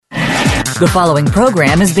The following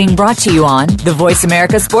program is being brought to you on the Voice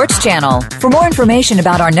America Sports Channel. For more information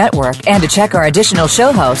about our network and to check our additional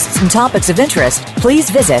show hosts and topics of interest, please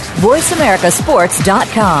visit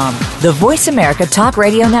voiceamericasports.com. The Voice America Talk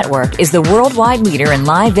Radio Network is the worldwide leader in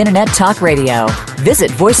live Internet talk radio. Visit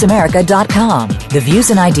voiceamerica.com. The views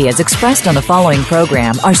and ideas expressed on the following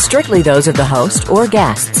program are strictly those of the host or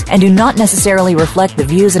guests and do not necessarily reflect the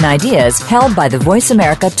views and ideas held by the Voice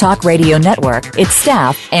America Talk Radio Network, its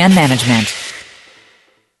staff, and management.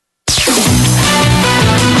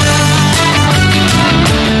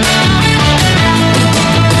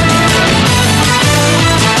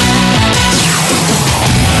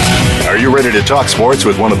 Are you ready to talk sports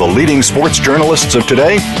with one of the leading sports journalists of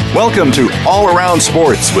today? Welcome to All Around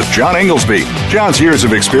Sports with John Inglesby. John's years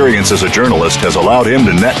of experience as a journalist has allowed him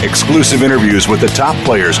to net exclusive interviews with the top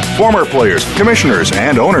players, former players, commissioners,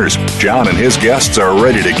 and owners. John and his guests are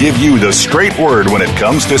ready to give you the straight word when it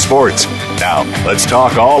comes to sports. Now, let's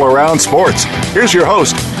talk all around sports. Here's your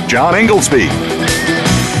host, John Inglesby.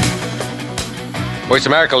 Voice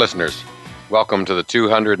America listeners, welcome to the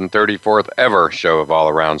 234th ever show of All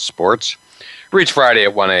Around Sports. Each Friday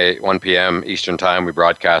at 1 p.m. Eastern Time, we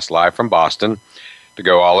broadcast live from Boston to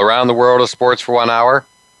go all around the world of sports for 1 hour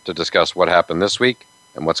to discuss what happened this week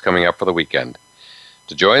and what's coming up for the weekend.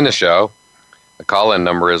 To join the show, the call-in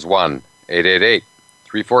number is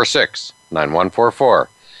 1-888-346-9144, or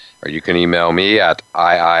you can email me at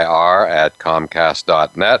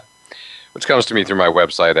iir@comcast.net, which comes to me through my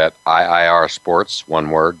website at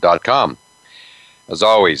iirsports.com. As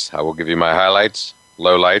always, I will give you my highlights,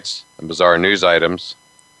 lowlights, and bizarre news items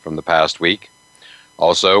from the past week.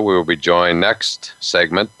 Also, we will be joined next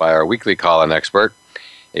segment by our weekly call-in expert,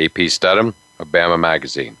 A.P. Stedham of Bama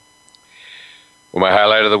Magazine. Well, my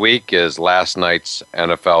highlight of the week is last night's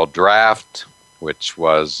NFL draft, which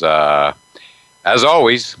was, as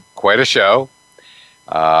always, quite a show.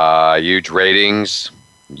 Huge ratings,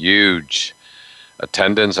 huge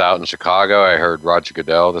attendance out in Chicago. I heard Roger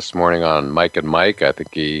Goodell this morning on Mike and Mike. I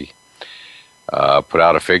think he put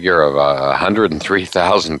out a figure of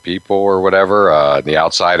 103,000 people or whatever in the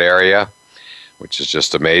outside area, which is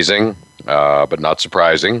just amazing, but not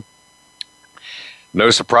surprising. No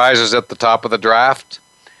surprises at the top of the draft,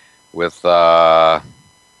 with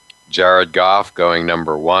Jared Goff going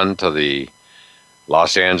number 1 to the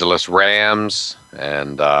Los Angeles Rams,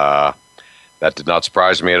 and that did not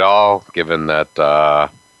surprise me at all, given that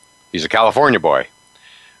he's a California boy.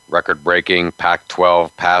 Record-breaking Pac-12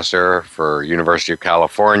 passer for University of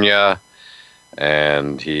California,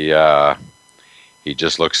 and he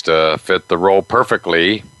just looks to fit the role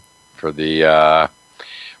perfectly for the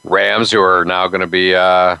Rams, who are now going to be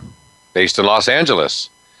based in Los Angeles.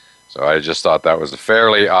 So I just thought that was a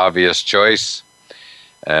fairly obvious choice.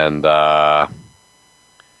 And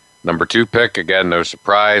number 2 pick, again, no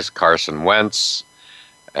surprise, Carson Wentz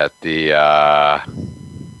at the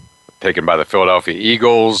taken by the Philadelphia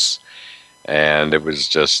Eagles, and it was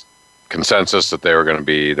just consensus that they were going to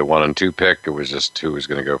be the 1 and 2 pick. It was just who was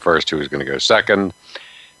going to go first, who was going to go second.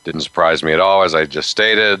 Didn't surprise me at all, as I just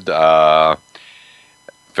stated.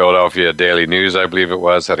 Philadelphia Daily News, I believe it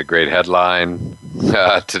was, had a great headline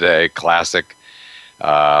today, classic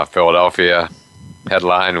Philadelphia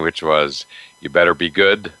headline, which was, "You better be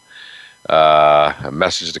good." A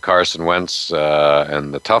message to Carson Wentz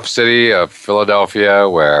and the tough city of Philadelphia,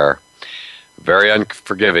 where very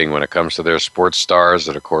unforgiving when it comes to their sports stars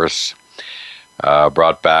that, of course,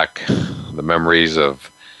 brought back the memories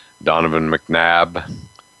of Donovan McNabb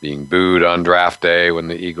being booed on draft day when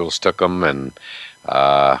the Eagles took him, and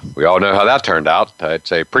we all know how that turned out. I'd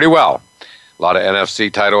say pretty well. A lot of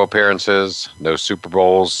NFC title appearances, no Super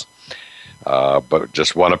Bowls, but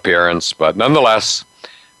just one appearance. But nonetheless,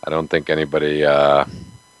 I don't think anybody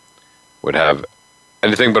would have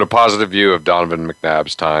anything but a positive view of Donovan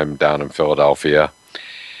McNabb's time down in Philadelphia.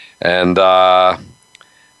 And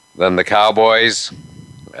then the Cowboys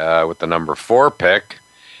with the number 4 pick.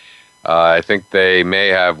 I think they may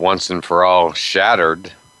have once and for all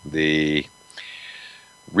shattered the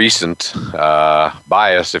recent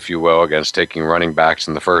bias, if you will, against taking running backs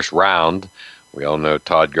in the first round. We all know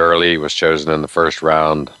Todd Gurley was chosen in the first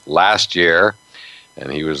round last year,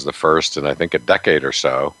 and he was the first in, I think, a decade or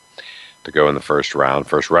so to go in the first round,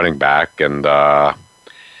 first running back. And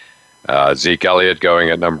Zeke Elliott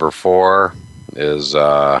going at number 4 is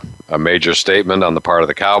a major statement on the part of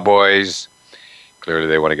the Cowboys. Clearly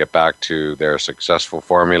they want to get back to their successful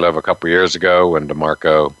formula of a couple years ago when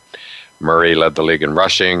DeMarco Murray led the league in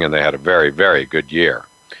rushing, and they had a very, very good year.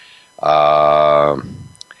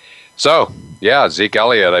 So, yeah, Zeke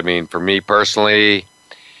Elliott, I mean, for me personally,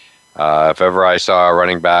 If ever I saw a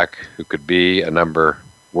running back who could be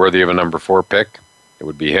worthy of a number 4 pick, it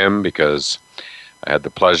would be him, because I had the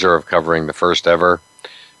pleasure of covering the first ever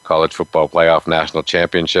college football playoff national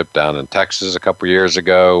championship down in Texas a couple years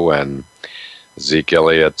ago, when Zeke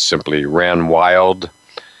Elliott simply ran wild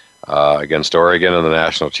against Oregon in the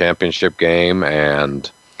national championship game, and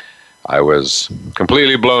I was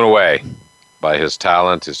completely blown away by his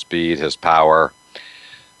talent, his speed, his power.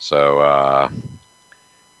 So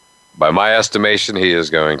by my estimation, he is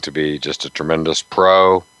going to be just a tremendous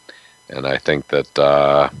pro, and I think that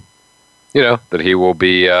that he will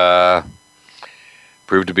be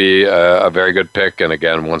prove to be a very good pick, and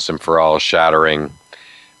again, once and for all, shattering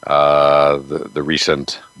the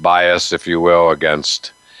recent bias, if you will,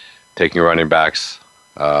 against taking running backs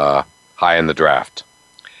high in the draft.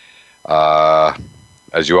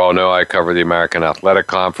 As you all know, I cover the American Athletic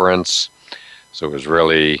Conference, so it was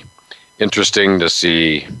really interesting to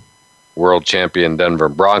see world champion Denver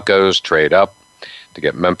Broncos trade up to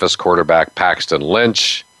get Memphis quarterback Paxton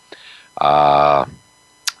Lynch.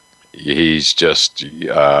 He's just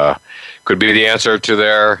could be the answer to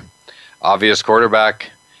their obvious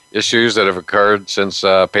quarterback issues that have occurred since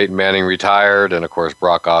Peyton Manning retired, and of course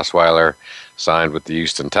Brock Osweiler signed with the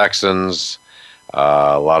Houston Texans.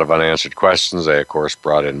 A lot of unanswered questions. They, of course,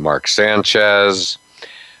 brought in Mark Sanchez,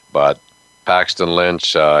 but Paxton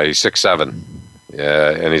Lynch, he's 6'7",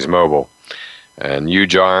 and he's mobile. And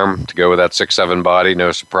huge arm to go with that 6'7" body,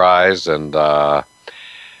 no surprise. And I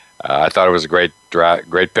thought it was a great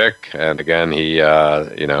pick. And again, it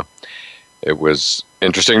was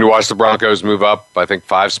interesting to watch the Broncos move up, I think,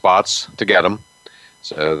 5 spots to get him.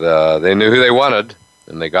 So they knew who they wanted,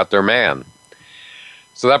 and they got their man.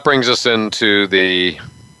 So that brings us into the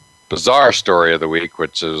bizarre story of the week,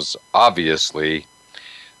 which is obviously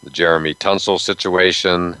the Jeremy Tunsil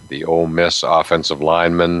situation, the Ole Miss offensive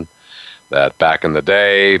lineman that back in the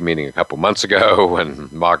day, meaning a couple months ago when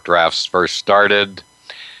mock drafts first started,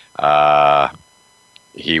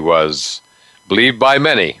 he was believed by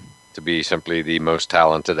many to be simply the most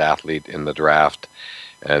talented athlete in the draft,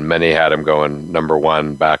 and many had him going number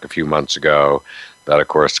 1 back a few months ago. That, of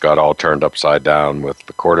course, got all turned upside down with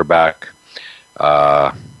the quarterback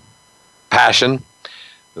passion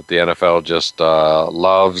that the NFL just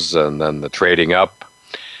loves, and then the trading up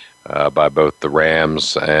by both the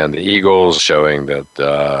Rams and the Eagles, showing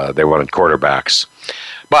that they wanted quarterbacks.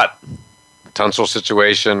 But the Tunsil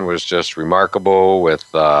situation was just remarkable with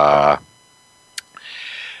the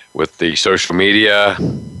social media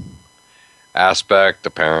aspect.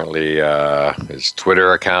 Apparently, his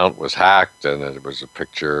Twitter account was hacked, and it was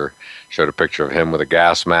showed a picture of him with a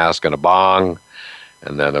gas mask and a bong.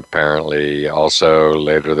 And then apparently also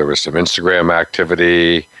later there was some Instagram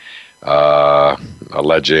activity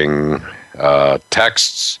alleging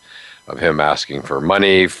texts of him asking for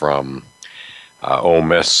money from Ole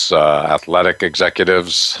Miss athletic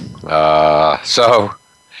executives.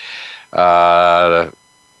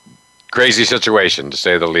 Crazy situation, to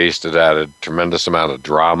say the least. It added tremendous amount of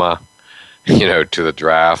drama, to the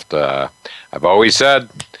draft. I've always said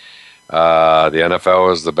the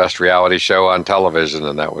NFL is the best reality show on television,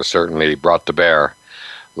 and that was certainly brought to bear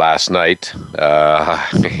last night.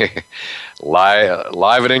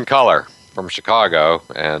 Live and in color from Chicago.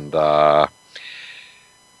 And the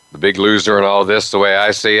big loser in all this, the way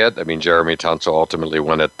I see it, Jeremy Tunsil ultimately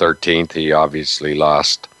won at 13th. He obviously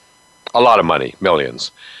lost a lot of money,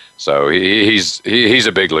 millions. So he's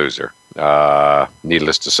a big loser,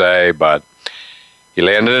 needless to say. But he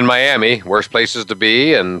landed in Miami, worst places to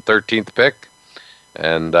be, and 13th pick.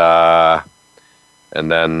 And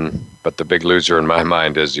then, but the big loser in my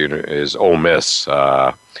mind is Ole Miss.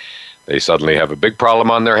 They suddenly have a big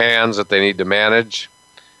problem on their hands that they need to manage,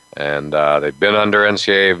 and they've been under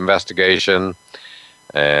NCAA investigation.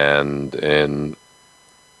 And in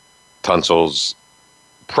Tunsil's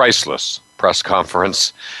priceless press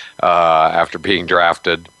conference after being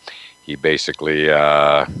drafted, he basically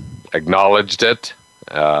acknowledged it,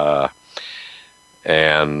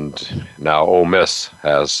 and now Ole Miss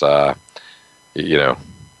has to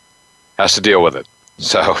deal with it.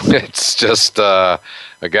 So it's just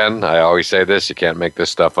again, I always say this: you can't make this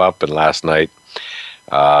stuff up. And last night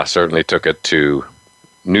certainly took it to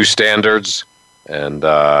new standards, and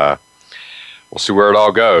we'll see where it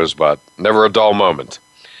all goes. But never a dull moment.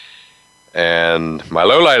 And my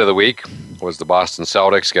lowlight of the week was the Boston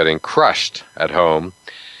Celtics getting crushed at home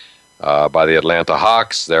by the Atlanta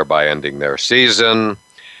Hawks, thereby ending their season.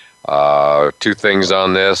 2 things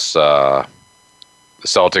on this. The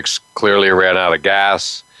Celtics clearly ran out of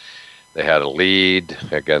gas. They had a lead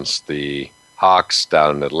against the Hawks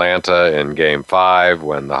down in Atlanta in Game 5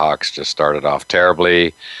 when the Hawks just started off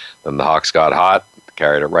terribly. Then the Hawks got hot,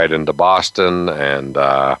 carried it right into Boston, and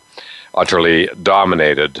utterly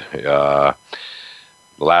dominated the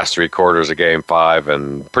last three quarters of Game 5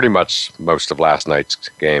 and pretty much most of last night's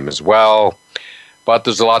game as well. But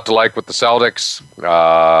there's a lot to like with the Celtics.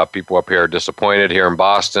 People up here are disappointed here in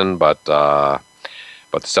Boston, but the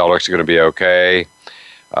Celtics are going to be okay.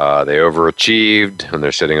 They overachieved, and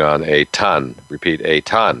they're sitting on a ton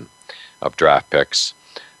of draft picks.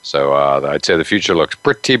 So I'd say the future looks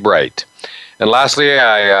pretty bright. And lastly,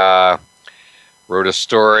 I wrote a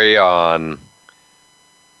story on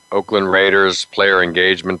Oakland Raiders player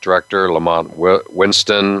engagement director Lamont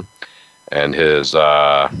Winston and his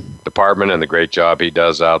department and the great job he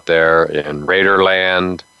does out there in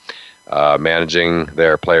Raiderland, managing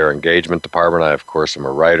their player engagement department. I, of course, am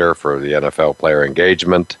a writer for the NFL player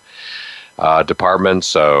engagement department,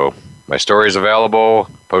 so my story is available,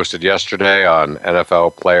 posted yesterday on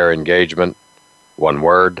NFL Player Engagement,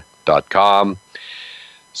 oneword.com.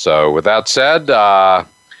 So with that said,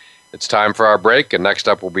 it's time for our break, and next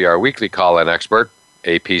up will be our weekly call-in expert,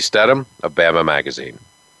 AP Stedham of Bama Magazine.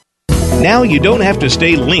 Now you don't have to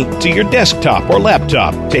stay linked to your desktop or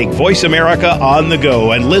laptop. Take Voice America on the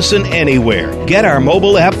go and listen anywhere. Get our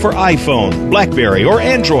mobile app for iPhone, BlackBerry, or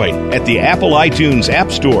Android at the Apple iTunes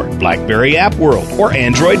App Store, BlackBerry App World, or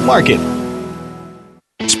Android Market.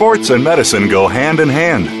 Sports and medicine go hand in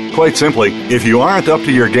hand. Quite simply, if you aren't up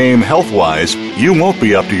to your game health-wise, you won't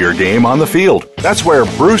be up to your game on the field. That's where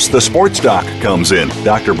Bruce the Sports Doc comes in.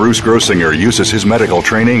 Dr. Bruce Grossinger uses his medical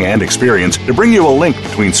training and experience to bring you a link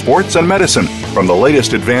between sports and medicine, from the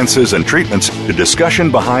latest advances and treatments to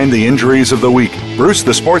discussion behind the injuries of the week. Bruce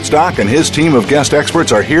the Sports Doc and his team of guest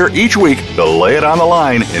experts are here each week to lay it on the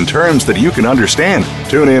line in terms that you can understand.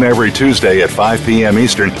 Tune in every Tuesday at 5 p.m.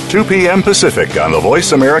 Eastern, 2 p.m. Pacific on the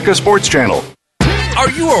Voice America Sports Channel. Are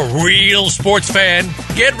you a real sports fan?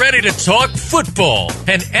 Get ready to talk football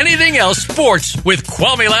and anything else sports with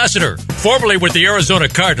Kwame Lassiter, formerly with the Arizona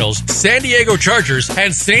Cardinals, San Diego Chargers,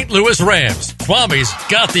 and St. Louis Rams. Kwame's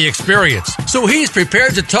got the experience, so he's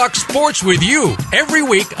prepared to talk sports with you every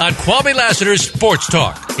week on Kwame Lassiter's Sports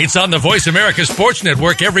Talk. It's on the Voice America Sports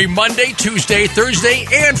Network every Monday, Tuesday, Thursday,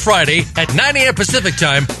 and Friday at 9 a.m. Pacific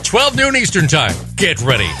Time, 12 noon Eastern Time. Get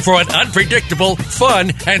ready for an unpredictable,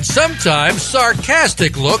 fun, and sometimes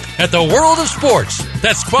sarcastic look at the world of sports.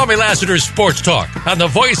 That's Kwame Lassiter's Sports Talk on the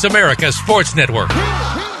Voice America Sports Network.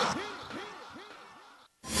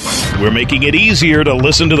 We're making it easier to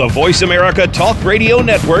listen to the Voice America Talk Radio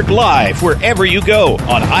Network live wherever you go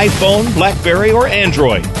on iPhone, BlackBerry, or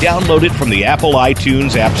Android. Download it from the Apple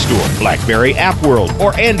iTunes App Store, BlackBerry App World,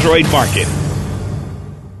 or Android Market.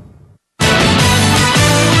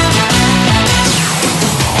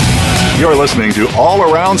 You're listening to All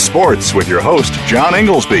Around Sports with your host, John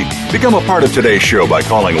Inglesby. Become a part of today's show by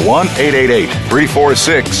calling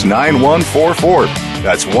 1-888-346-9144.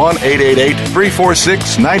 That's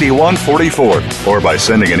 1-888-346-9144. Or by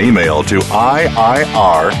sending an email to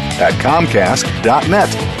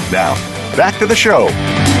iir@comcast.net. Now, back to the show.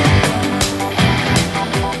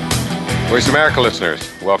 Voice America listeners,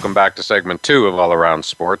 welcome back to segment 2 of All Around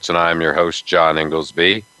Sports, and I'm your host, John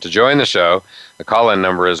Inglesby. To join the show, the call-in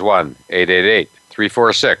number is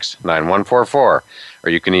 1-888-346-9144, or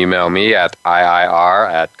you can email me at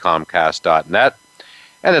iir@comcast.net.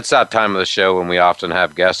 And it's that time of the show when we often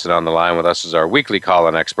have guests, and on the line with us is our weekly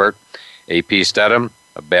call-in expert, AP Stedham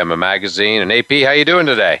of Bama Magazine. And AP, how you doing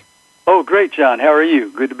today? Oh, great, John. How are you?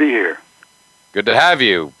 Good to be here. Good to have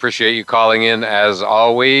you. Appreciate you calling in as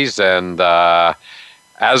always. And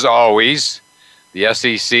as always, the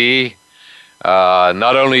SEC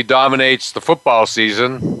not only dominates the football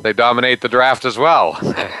season, they dominate the draft as well.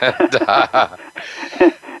 And,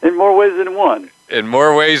 in more ways than one. In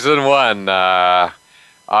more ways than one.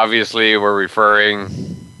 Obviously, we're referring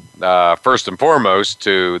first and foremost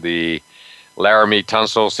to the Laramie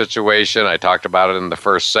Tunsil situation. I talked about it in the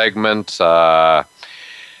first segment.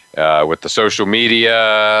 With the social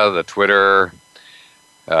media, the Twitter,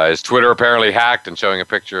 his Twitter apparently hacked and showing a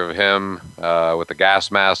picture of him with a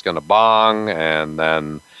gas mask and a bong, and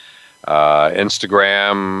then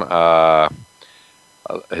Instagram,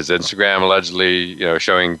 his Instagram allegedly,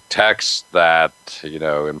 showing texts that,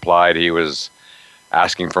 implied he was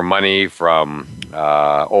asking for money from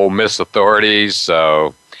Ole Miss authorities.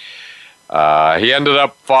 So he ended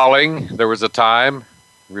up falling. There was a time,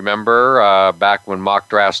 remember, back when mock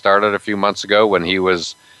draft started a few months ago, when he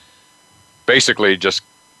was basically just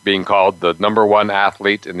being called the number one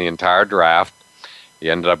athlete in the entire draft. He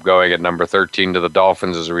ended up going at number 13 to the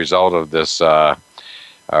Dolphins as a result of this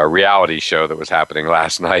reality show that was happening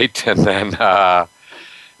last night. And then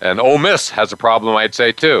and Ole Miss has a problem, I'd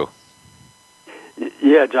say, too.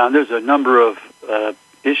 Yeah, John, there's a number of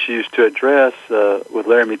issues to address with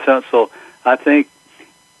Laremy Tunsil.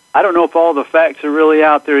 I don't know if all the facts are really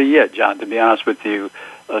out there yet, John, to be honest with you,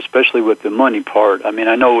 especially with the money part. I mean,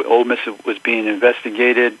 I know Ole Miss was being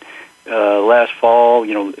investigated last fall.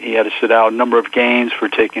 You know, he had to sit out a number of games for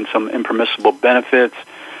taking some impermissible benefits.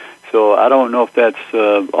 So I don't know if that's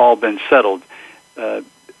all been settled. And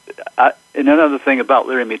another thing about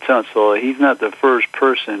Laremy Tunsil, he's not the first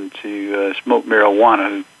person to smoke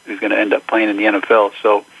marijuana who's going to end up playing in the NFL.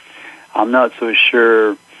 So I'm not so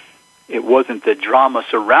sure it wasn't the drama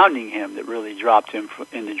surrounding him that really dropped him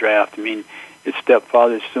in the draft. I mean, his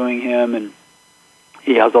stepfather's suing him, and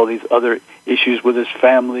he has all these other issues with his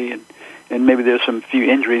family, and maybe there's some few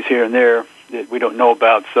injuries here and there that we don't know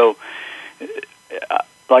about. So,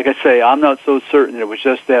 like I say, I'm not so certain that it was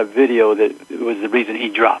just that video that was the reason he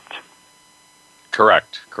dropped.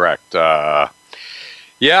 Correct. Yeah.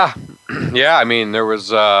 I mean, there was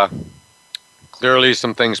clearly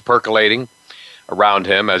some things percolating around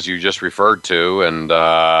him, as you just referred to, and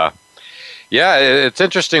yeah, it's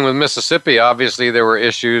interesting with Mississippi. Obviously, there were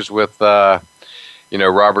issues with Robert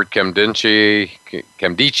Nkemdiche,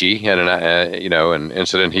 and an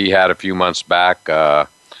incident he had a few months back,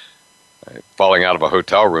 falling out of a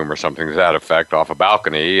hotel room or something to that effect off a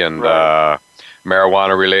balcony, and right.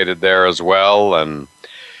 Marijuana related there as well. And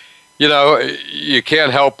you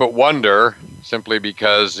can't help but wonder, simply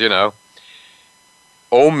because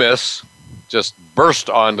Ole Miss just burst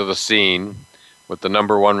onto the scene with the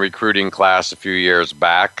number one recruiting class a few years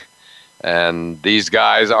back. And these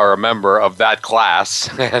guys are a member of that class.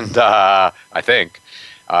 And I think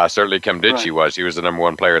certainly Nkemdiche was. He was the number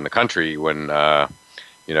one player in the country when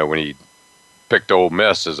he picked Ole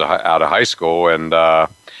Miss out of high school. And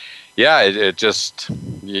it just,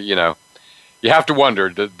 you have to wonder,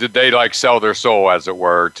 did they sell their soul, as it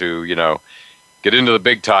were, to, get into the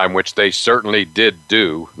big time, which they certainly did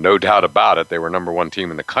do, no doubt about it. They were number one team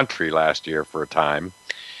in the country last year for a time.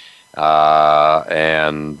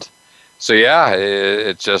 And so,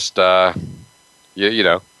 it's just,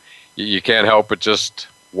 you can't help but just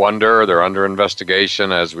wonder. They're under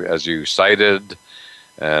investigation, as you cited,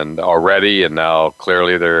 and now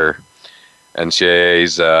clearly their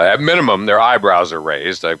NCAA's, at minimum, their eyebrows are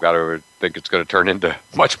raised. I've got to think it's going to turn into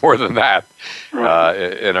much more than that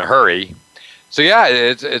in a hurry. So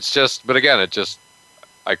it's just, but again,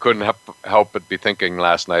 I couldn't help but be thinking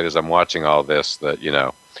last night as I'm watching all this that,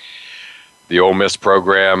 the Ole Miss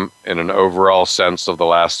program in an overall sense of the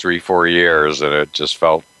last 3-4 years, and it just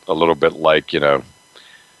felt a little bit like,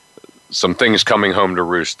 some things coming home to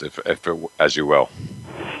roost, if it, as you will.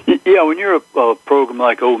 Yeah, when you're a program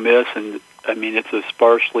like Ole Miss, and I mean, it's a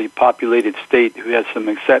sparsely populated state who has some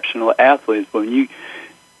exceptional athletes, but when you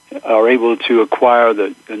are able to acquire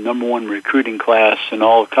the number one recruiting class in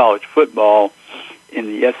all of college football in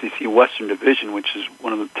the SEC Western Division, which is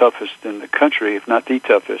one of the toughest in the country, if not the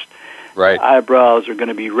toughest. Right. The eyebrows are going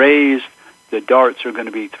to be raised, the darts are going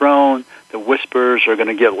to be thrown, the whispers are going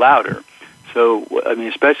to get louder. So, I mean,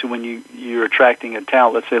 especially when you're attracting a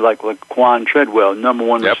talent, let's say like Quan Treadwell, number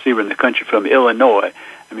one receiver in the country from Illinois.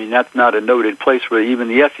 I mean, that's not a noted place where even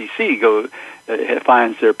the SEC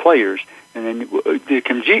finds their players. And then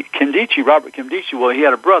Nkemdiche, Robert Nkemdiche, well, he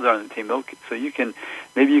had a brother on the team, so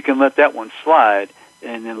maybe you can let that one slide.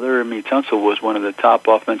 And then Laremy Tunsil was one of the top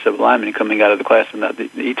offensive linemen coming out of the class, and not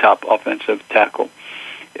the top offensive tackle,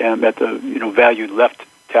 at the valued left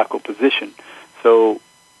tackle position. So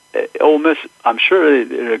Ole Miss, I'm sure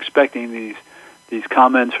they're expecting these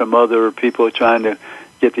comments from other people trying to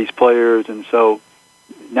get these players, and so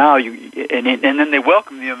now and then they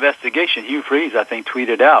welcome the investigation. Hugh Freeze, I think,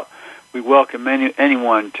 tweeted out, "We welcome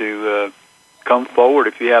anyone to come forward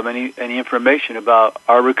if you have any information about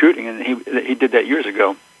our recruiting," and he did that years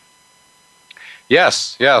ago.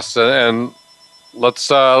 Yes, and let's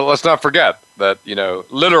not forget that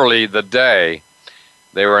literally the day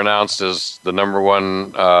they were announced as the number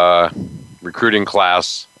one recruiting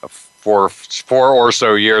class 4 or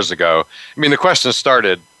so years ago. I mean, the question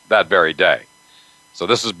started that very day, so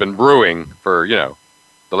this has been brewing for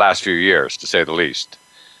the last few years, to say the least.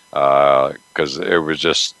 Because it was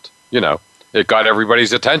just, it got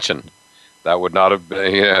everybody's attention. That would not have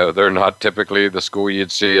been, they're not typically the school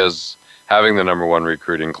you'd see as having the number one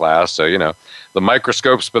recruiting class. So, the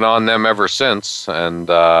microscope's been on them ever since. And,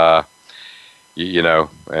 and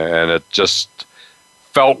it just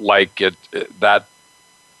felt like that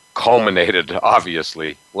culminated,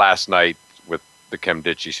 obviously, last night with the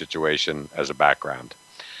Nkemdiche situation as a background.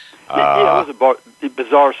 Yeah, it was a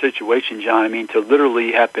bizarre situation, John. I mean, to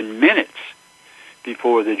literally happen minutes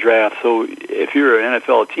before the draft. So if you're an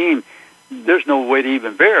NFL team, there's no way to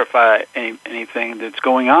even verify anything that's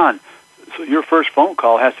going on. So your first phone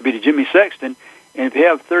call has to be to Jimmy Sexton, and if you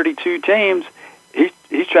have 32 teams,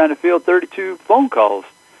 he's trying to field 32 phone calls.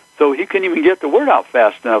 So he couldn't even get the word out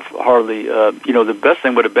fast enough, hardly. The best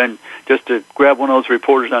thing would have been just to grab one of those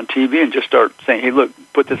reporters on TV and just start saying, hey, look,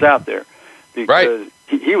 put this out there. Because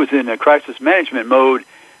he was in a crisis management mode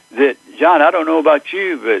that, John, I don't know about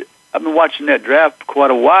you, but I've been watching that draft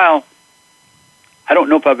quite a while. I don't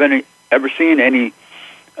know if I've ever seen any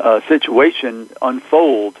situation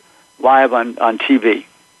unfold live on TV.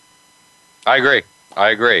 I agree.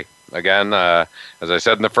 Again, as I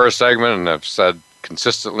said in the first segment, and I've said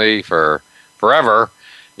consistently for forever,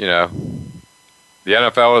 the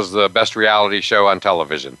NFL is the best reality show on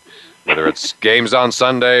television. Whether it's games on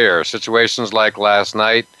Sunday or situations like last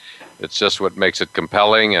night, it's just what makes it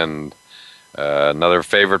compelling. And another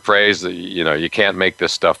favorite phrase that, you can't make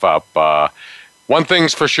this stuff up. One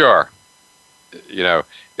thing's for sure, it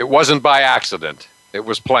wasn't by accident. It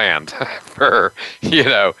was planned for,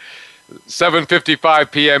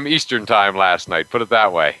 7:55 p.m. Eastern time last night. Put it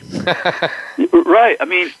that way. Right. I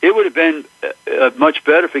mean, it would have been much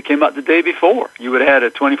better if it came out the day before. You would have had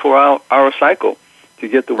a 24-hour cycle to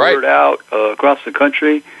get the word out across the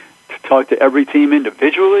country, to talk to every team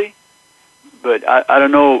individually. But I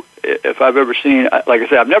don't know if I've ever seen, like I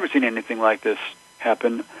said, I've never seen anything like this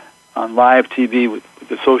happen on live TV with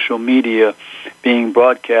the social media being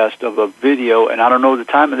broadcast of a video, and I don't know the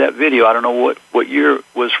time of that video. I don't know what year it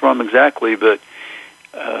was from exactly, but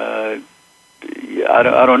I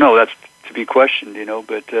don't know. That's to be questioned,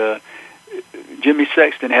 But Jimmy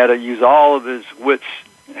Sexton had to use all of his wits,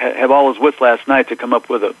 have all his wits last night to come up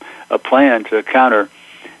with a plan to counter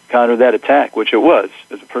that attack, which it was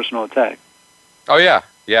as a personal attack. Oh yeah.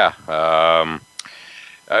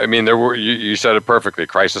 I mean, there were. You said it perfectly.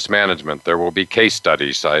 Crisis management. There will be case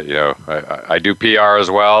studies. I do PR as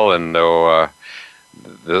well, and there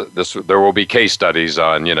will be case studies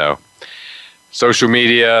on social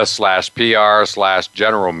media /PR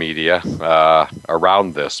 /general media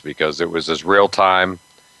around this, because it was as real time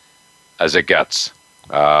as it gets.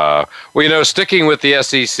 Sticking with the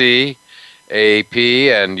SEC, AP,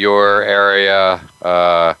 and your area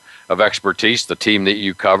of expertise, the team that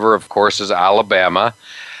you cover, of course, is Alabama.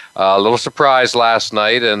 A little surprised last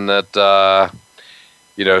night in that,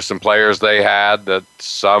 some players they had that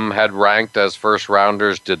some had ranked as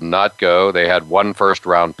first-rounders did not go. They had one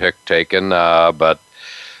first-round pick taken, but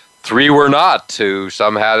three were not, who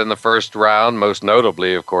some had in the first round, most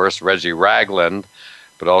notably, of course, Reggie Ragland,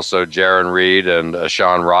 but also Jaron Reed and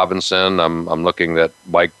Sean Robinson. I'm looking at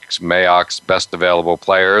Mike Mayock's best available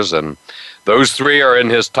players, and those three are in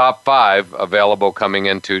his top 5 available coming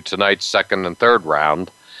into tonight's second and third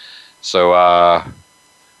round. So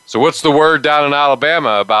what's the word down in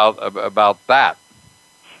Alabama about that?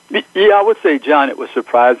 Yeah, I would say, John, it was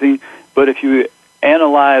surprising. But if you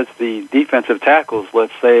analyze the defensive tackles,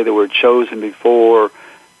 let's say that were chosen before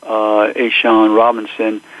Ashawn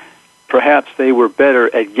Robinson, perhaps they were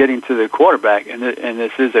better at getting to the quarterback, and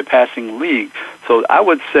this is a passing league. So I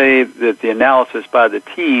would say that the analysis by the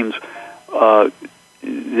teams that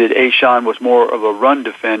Ashawn was more of a run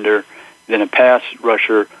defender than a pass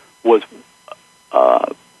rusher was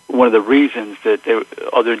one of the reasons that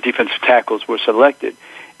other defensive tackles were selected.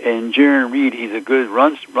 And Jaron Reed, he's a good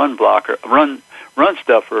run blocker, run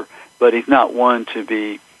stuffer, but he's not one to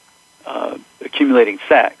be accumulating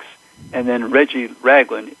sacks. And then Reggie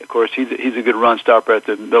Ragland, of course, he's a good run stopper at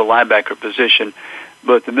the middle linebacker position.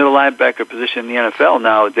 But the middle linebacker position in the NFL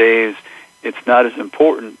nowadays, it's not as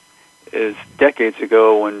important as decades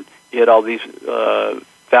ago when you had all these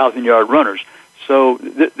 1,000-yard runners. So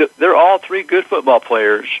they're all three good football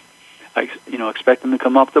players. I expect them to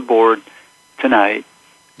come off the board tonight.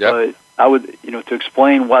 Yep. But I would, to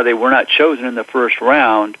explain why they were not chosen in the first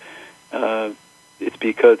round, it's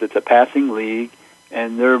because it's a passing league,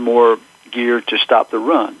 and they're more geared to stop the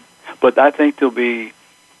run. But I think there'll be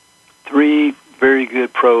three very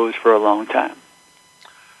good pros for a long time.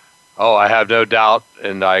 Oh, I have no doubt,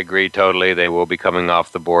 and I agree totally. They will be coming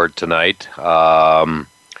off the board tonight.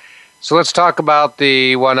 So let's talk about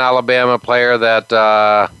the one Alabama player that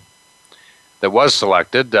was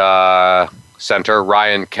selected, center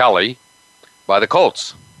Ryan Kelly, by the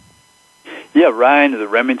Colts. Yeah, Ryan is a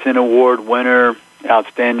Remington Award winner,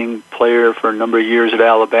 outstanding player for a number of years at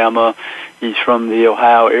Alabama. He's from the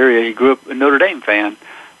Ohio area. He grew up a Notre Dame fan,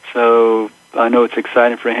 so I know it's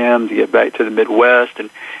exciting for him to get back to the Midwest, and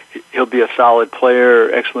he'll be a solid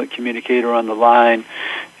player, excellent communicator on the line,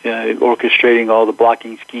 orchestrating all the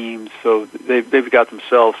blocking schemes. So they've got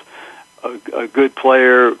themselves a good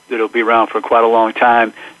player that'll be around for quite a long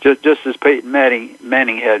time, just as Peyton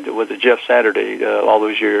Manning had with Jeff Saturday all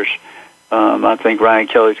those years. I think Ryan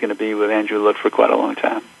Kelly's going to be with Andrew Luck for quite a long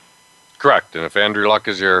time. Correct. And if Andrew Luck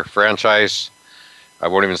is your franchise, I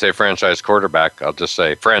won't even say franchise quarterback, I'll just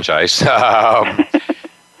say franchise.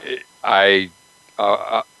 I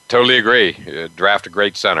totally agree. Draft a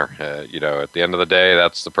great center. At the end of the day,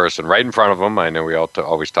 that's the person right in front of them. I know we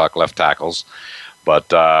always talk left tackles,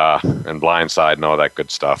 but and blindside and all that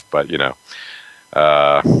good stuff. But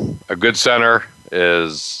a good center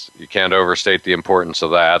is, you can't overstate the importance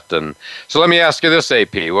of that. And so let me ask you this,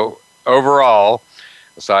 AP. Well, overall,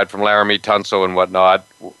 aside from Laramie Tunsil and whatnot,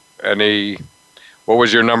 what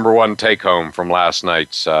was your number one take home from last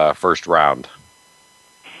night's first round?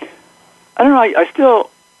 I don't know.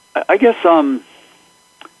 I guess I'm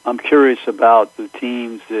curious about the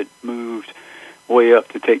teams that moved way up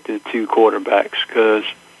to take the two quarterbacks, because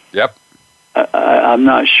I'm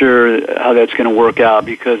not sure how that's going to work out,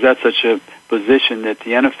 because that's such a position that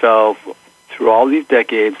the NFL, through all these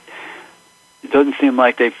decades, it doesn't seem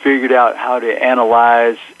like they figured out how to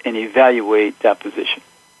analyze and evaluate that position.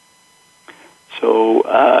 So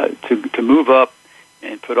to move up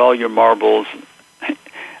and put all your marbles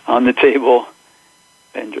on the table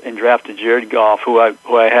and drafted Jared Goff, who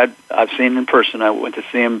I've seen in person. I went to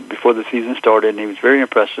see him before the season started, and he was very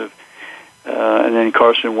impressive. And then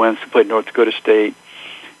Carson Wentz, who played North Dakota State.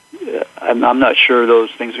 I'm not sure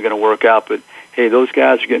those things are going to work out, but hey, those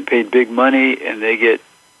guys are getting paid big money, and they get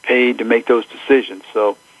paid to make those decisions.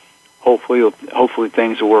 So hopefully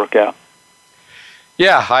things will work out.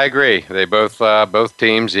 Yeah, I agree. They both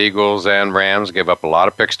teams, Eagles and Rams, gave up a lot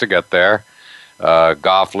of picks to get there.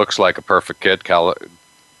 Goff looks like a perfect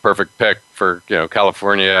pick for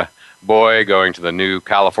California boy going to the new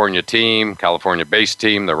California team, California-based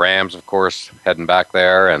team. The Rams, of course, heading back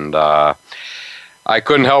there, and I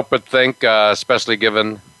couldn't help but think, especially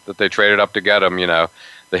given that they traded up to get him.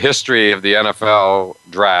 The history of the NFL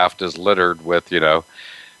draft is littered with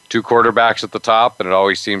two quarterbacks at the top, and it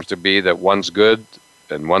always seems to be that one's good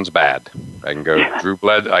and one's bad. I can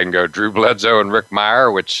go Drew Bledsoe and Rick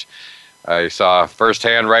Meyer, which I saw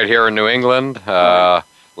firsthand right here in New England.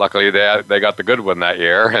 Luckily, they got the good one that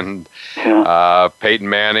year. And Peyton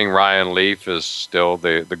Manning, Ryan Leaf is still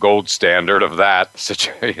the gold standard of that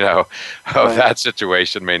that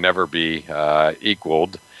situation. May never be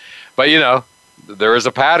equaled. But there is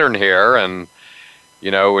a pattern here, and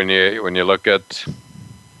when you look at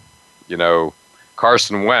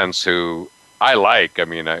Carson Wentz, who I like. I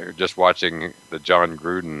mean, just watching the John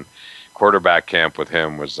Gruden quarterback camp with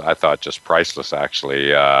him was, I thought, just priceless,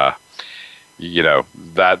 actually. That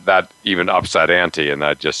even upset ante, and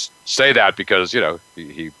I just say that because,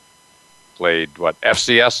 he played,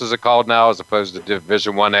 FCS is it called now, as opposed to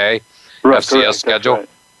Division 1A, FCS correct. Schedule?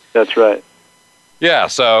 That's right. Yeah,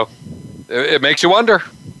 so it makes you wonder,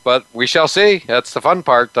 but we shall see. That's the fun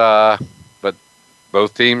part. But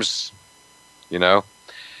both teams,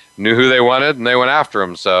 knew who they wanted, and they went after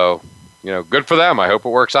him. So, good for them. I hope it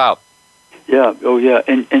works out. Yeah. Oh, yeah.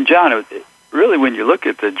 And John, really, when you look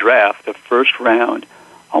at the draft, the first round,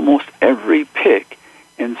 almost every pick,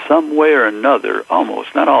 in some way or another,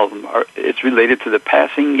 almost, not all of them, it's related to the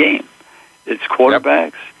passing game. It's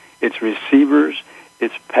quarterbacks, it's receivers,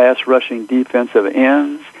 it's pass rushing defensive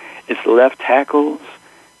ends, it's left tackles.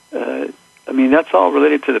 That's all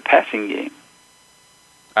related to the passing game.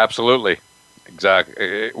 Absolutely.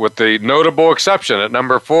 Exactly. With the notable exception at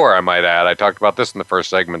number 4, I might add. I talked about this in the first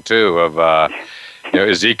segment, too, of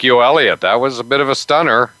Ezekiel Elliott. That was a bit of a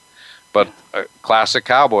stunner, but classic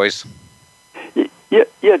Cowboys.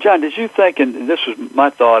 Yeah, John, did you think, and this was my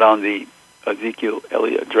thought on the Ezekiel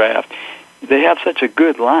Elliott draft, they have such a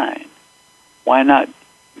good line. Why not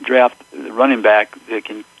draft the running back that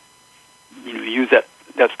can use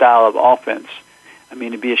that style of offense? I mean,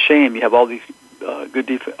 it'd be a shame you have all these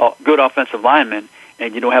good offensive linemen,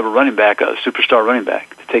 and you don't have a running back, a superstar running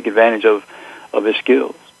back, to take advantage of his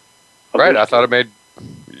skills. Right. I thought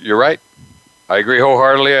you're right. I agree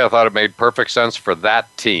wholeheartedly. I thought it made perfect sense for that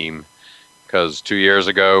team, because 2 years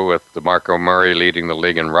ago, with DeMarco Murray leading the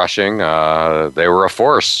league in rushing, they were a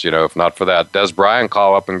force. If not for that Des Bryant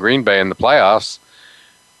call up in Green Bay in the playoffs,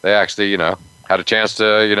 they actually, had a chance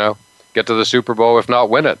to, get to the Super Bowl, if not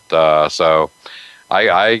win it. So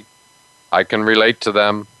I can relate to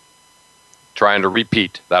them trying to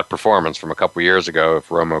repeat that performance from a couple years ago if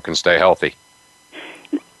Romo can stay healthy.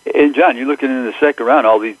 And, John, you're looking into the second round,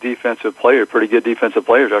 all these pretty good defensive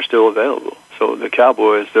players are still available. So the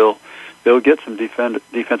Cowboys, they'll get some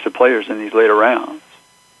defensive players in these later rounds.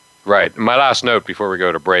 Right. My last note before we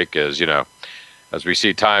go to break is, as we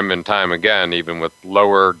see time and time again, even with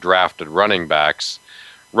lower drafted running backs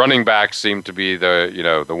seem to be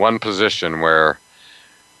the one position where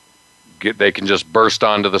they can just burst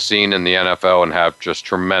onto the scene in the NFL and have just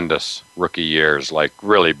tremendous rookie years, like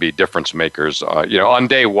really be difference makers, on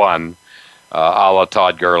day one, a la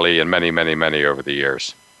Todd Gurley and many, many, many over the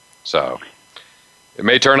years. So it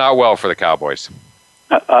may turn out well for the Cowboys.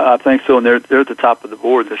 I think so, and they're at the top of the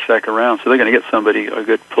board this second round, so they're going to get a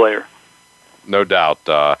good player. No doubt.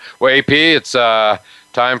 Well, AP, it's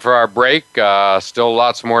time for our break. Still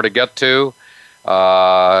lots more to get to,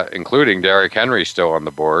 including Derrick Henry still on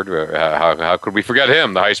the board. How could we forget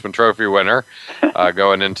him, the Heisman Trophy winner,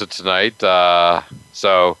 going into tonight?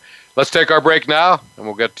 So let's take our break now, and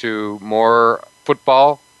we'll get to more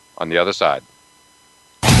football on the other side.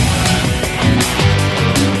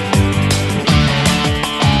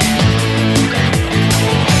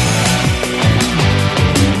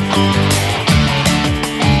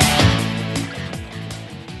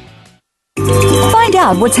 Find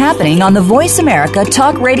out what's happening on the Voice America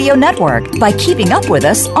Talk Radio Network by keeping up with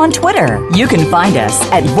us on Twitter. You can find us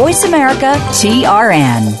at Voice America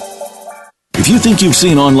TRN. If you think you've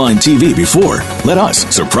seen online TV before, let us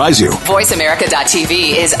surprise you.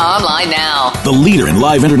 VoiceAmerica.tv is online now. The leader in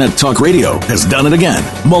live Internet talk radio has done it again.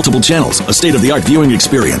 Multiple channels, a state-of-the-art viewing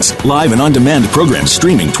experience, live and on-demand programs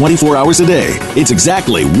streaming 24 hours a day. It's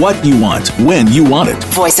exactly what you want, when you want it.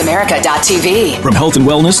 VoiceAmerica.tv. From health and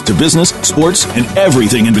wellness to business, sports, and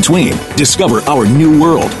everything in between. Discover our new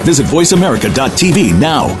world. Visit VoiceAmerica.tv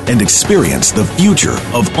now and experience the future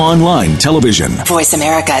of online television.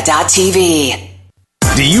 VoiceAmerica.tv.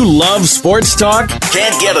 Do you love sports talk?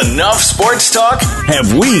 Can't get enough sports talk?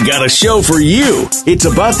 Have we got a show for you? It's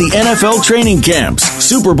about the NFL training camps,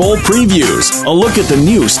 Super Bowl previews, a look at the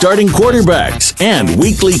new starting quarterbacks, and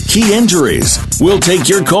weekly key injuries. We'll take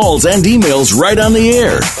your calls and emails right on the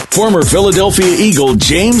air. Former Philadelphia Eagle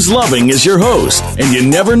James Loving is your host, and you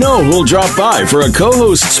never know who'll drop by for a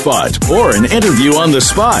co-host spot or an interview on the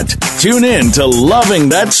spot. Tune in to Loving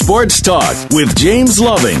That Sports Talk with James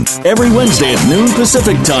Loving every Wednesday at noon Pacific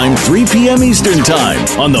Time, 3 p.m. Eastern Time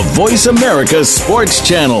on the Voice America Sports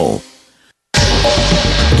Channel.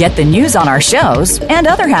 Get the news on our shows and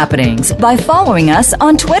other happenings by following us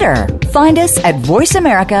on Twitter. Find us at Voice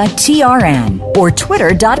America TRN or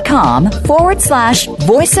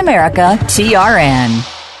twitter.com/Voice America TRN.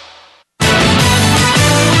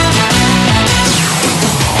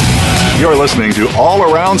 You're listening to All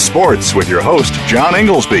Around Sports with your host, John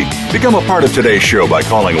Inglesby. Become a part of today's show by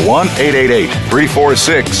calling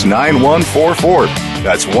 1-888-346-9144.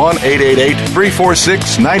 That's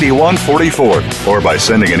 1-888-346-9144. Or by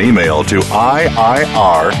sending an email to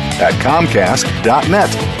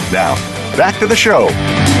iir@comcast.net. Now, back to the show.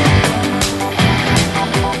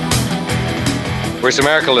 Voice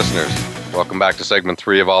America listeners, welcome back to segment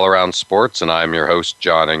 3 of All Around Sports, and I'm your host,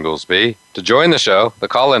 John Inglesby. To join the show, the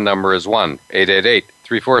call-in number is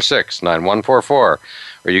 1-888-346-9144, or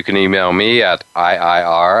you can email me at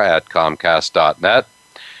iir@comcast.net.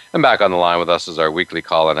 And back on the line with us is our weekly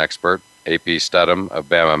call-in expert, AP Stedham of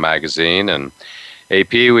Bama Magazine. And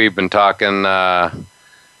AP, we've been talking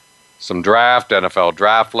some NFL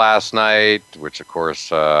draft last night, which of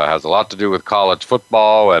course has a lot to do with college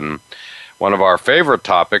football, and one of our favorite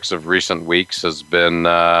topics of recent weeks has been,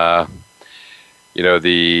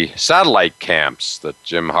 the satellite camps that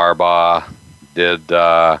Jim Harbaugh did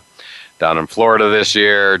down in Florida this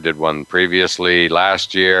year, did one previously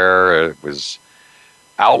last year. It was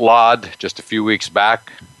outlawed just a few weeks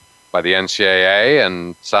back by the NCAA,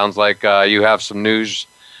 and sounds like you have some news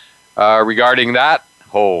regarding that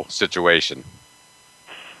whole situation.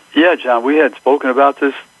 Yeah, John, we had spoken about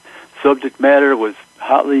this subject matter. It was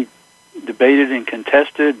hotly debated and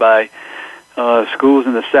contested by schools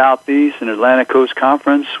in the Southeast and Atlantic Coast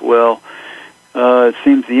Conference. Well, it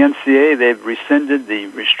seems the NCAA, they've rescinded the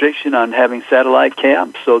restriction on having satellite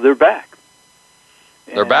camps, so they're back.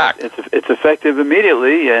 They're back. It's effective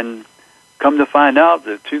immediately, and come to find out,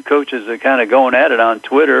 the two coaches are kind of going at it on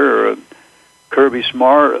Twitter. Kirby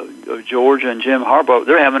Smart of Georgia and Jim Harbaugh,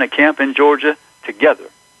 they're having a camp in Georgia together.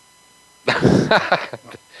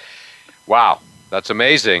 Wow. That's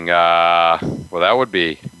amazing. Well, that would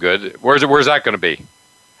be good. Where's that going to be?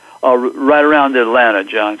 Right around Atlanta,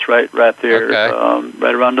 John. It's right there, okay.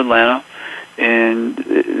 Right around Atlanta. And,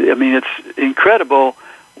 I mean, it's incredible.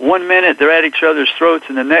 1 minute they're at each other's throats,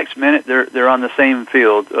 and the next minute they're on the same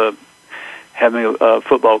field having a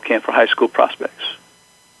football camp for high school prospects.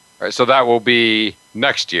 All right, so that will be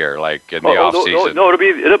next year, like in the off season. No,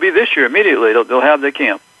 it'll be this year immediately. They'll have the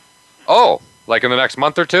camp. Oh, Like in the next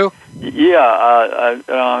month or two? Yeah, I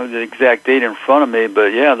don't have the exact date in front of me,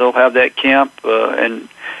 but yeah, they'll have that camp. And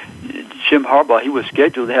Jim Harbaugh, he was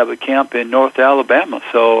scheduled to have a camp in North Alabama,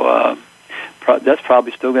 so that's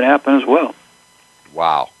probably still going to happen as well.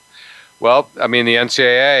 Wow. Well, I mean, the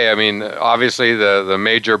NCAA, I mean, obviously the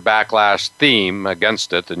major backlash theme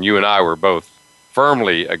against it, and you and I were both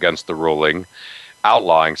firmly against the ruling,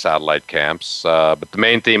 outlawing satellite camps. But the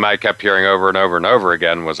main theme I kept hearing over and over and over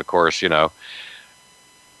again was, of course, you know,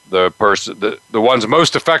 the ones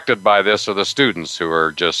most affected by this are the students who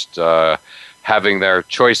are just having their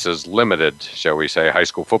choices limited, shall we say, high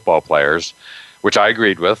school football players, which I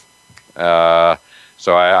agreed with.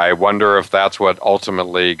 So I wonder if that's what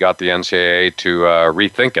ultimately got the NCAA to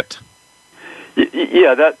rethink it.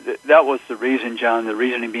 Yeah, that was the reason, John, the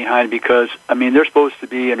reasoning behind it, because, I mean, they're supposed to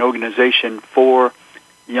be an organization for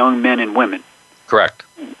young men and women. Correct.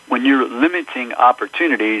 When you're limiting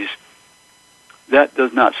opportunities, that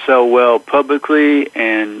does not sell well publicly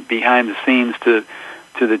and behind the scenes to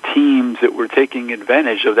the teams that were taking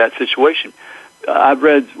advantage of that situation. I've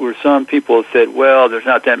read where some people have said, well, there's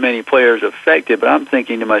not that many players affected, but I'm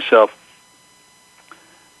thinking to myself,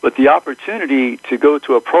 but the opportunity to go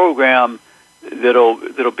to a program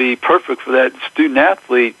that'll be perfect for that student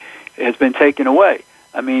athlete has been taken away.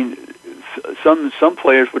 I mean, some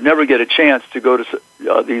players would never get a chance to go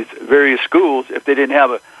to these various schools if they didn't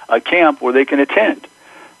have a camp where they can attend.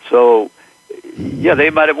 So, yeah, they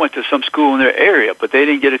might have went to some school in their area, but they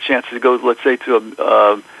didn't get a chance to go, let's say,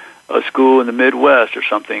 to a school in the Midwest or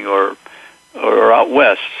something, or out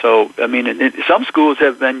west. So, I mean, some schools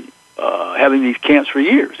have been having these camps for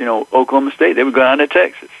years. You know, Oklahoma State, they would go down to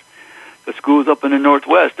Texas. The schools up in the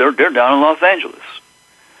Northwest, they're down in Los Angeles.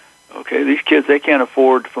 Okay, these kids, they can't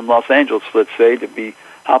afford from Los Angeles, let's say, to be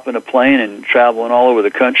hopping a plane and traveling all over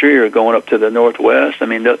the country or going up to the Northwest. I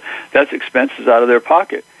mean, that's expenses out of their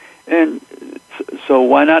pocket. And so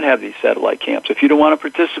why not have these satellite camps? If you don't want to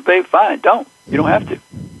participate, fine, don't. You don't have to.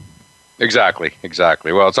 Exactly.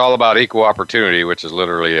 Well, it's all about equal opportunity, which is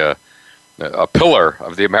literally a pillar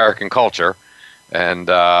of the American culture, and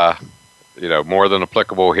you know, more than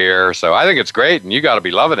applicable here. So I think it's great, and you got to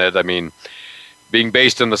be loving it. I mean, being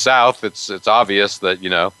based in the South, it's obvious that, you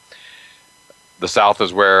know, the South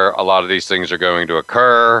is where a lot of these things are going to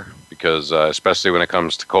occur, because especially when it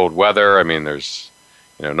comes to cold weather. I mean, there's,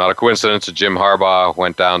 you know, not a coincidence that Jim Harbaugh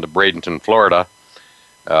went down to Bradenton, Florida,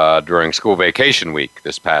 during school vacation week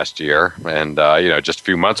this past year, and you know, just a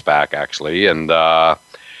few months back actually, and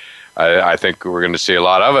I think we're going to see a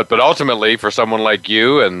lot of it. But ultimately, for someone like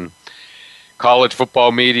you and college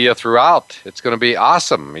football media throughout, it's going to be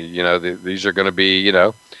awesome. You know, these are going to be, you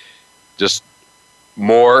know, just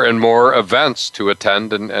more and more events to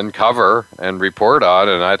attend and cover and report on,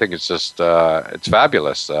 and I think it's just it's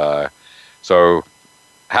fabulous. So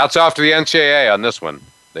hats off to the NCAA on this one.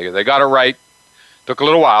 They got it right. Took a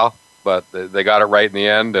little while, but they got it right in the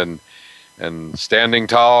end, and standing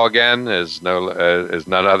tall again is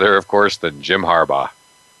none other, of course, than Jim Harbaugh.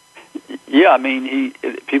 Yeah, I mean,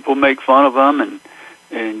 people make fun of him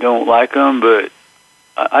and don't like him, but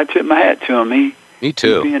I tip my hat to him. Me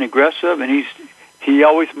too. He's being aggressive, and he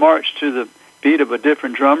always marched to the beat of a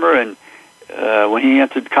different drummer. And when he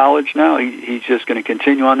entered college, now he's just going to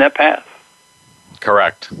continue on that path.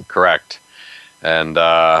 Correct. And,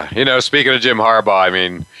 you know, speaking of Jim Harbaugh, I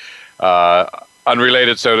mean,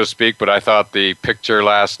 unrelated, so to speak, but I thought the picture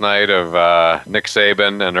last night of Nick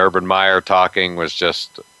Saban and Urban Meyer talking was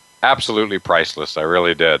just absolutely priceless. I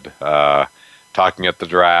really did. Talking at the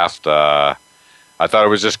draft, I thought it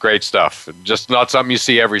was just great stuff. Just not something you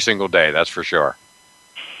see every single day, that's for sure.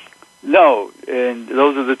 No, and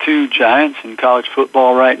those are the two giants in college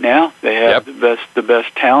football right now. They have the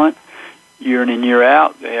best talent. Year in and year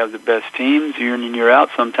out, they have the best teams. Year in and year out,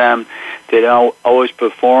 sometimes they don't always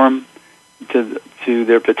perform to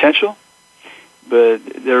their potential, but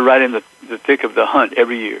they're right in the thick of the hunt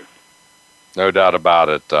every year. No doubt about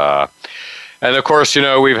it. And of course, you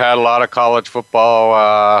know, we've had a lot of college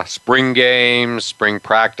football spring games, spring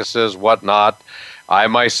practices, whatnot. I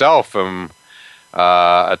myself am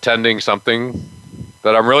attending something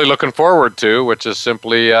that I'm really looking forward to, which is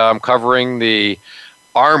simply covering the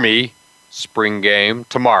Army spring game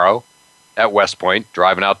tomorrow at West Point,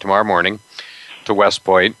 driving out tomorrow morning to West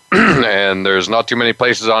Point. And there's not too many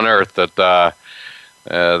places on earth that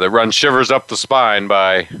run shivers up the spine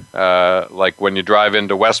by like when you drive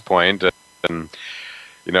into West Point. And,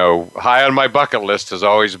 you know, high on my bucket list has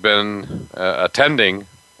always been attending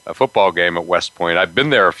a football game at West Point. I've been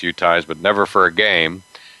there a few times, but never for a game.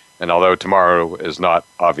 And although tomorrow is not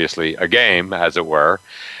obviously a game, as it were,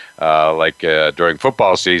 during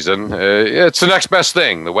football season. It's the next best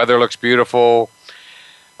thing. The weather looks beautiful.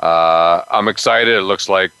 I'm excited. It looks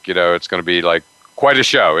like, it's going to be like quite a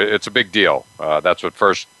show. It's a big deal. That's what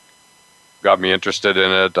first got me interested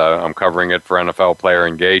in it. I'm covering it for NFL player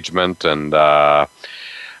engagement, and I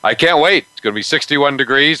can't wait. It's going to be 61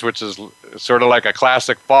 degrees, which is sort of like a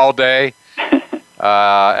classic fall day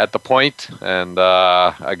at the Point. And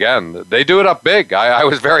again, they do it up big. I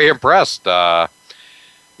was very impressed, by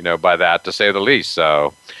that, to say the least.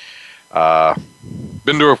 So,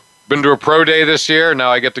 been to a pro day this year. Now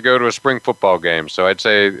I get to go to a spring football game. So I'd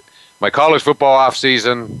say my college football off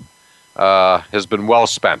season has been well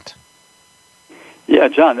spent. Yeah,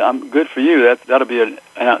 John, I'm good for you. That'll be an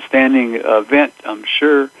outstanding event, I'm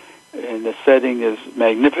sure. And the setting is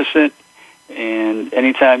magnificent. And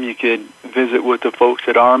anytime you could visit with the folks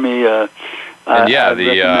at Army, so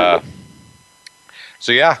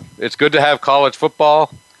yeah, it's good to have college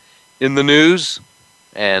football in the news,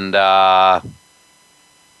 and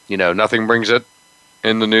nothing brings it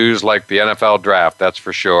in the news like the NFL draft. That's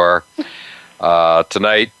for sure.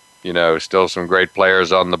 Tonight, still some great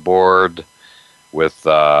players on the board. With,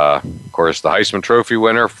 of course, the Heisman Trophy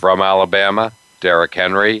winner from Alabama, Derrick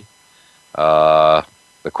Henry. The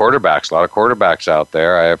quarterbacks, a lot of quarterbacks out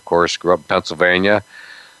there. I, of course, grew up in Pennsylvania,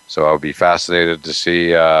 so I'll be fascinated to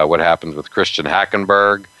see what happens with Christian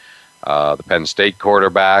Hackenberg, the Penn State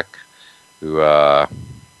quarterback, who had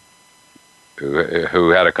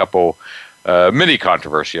a couple mini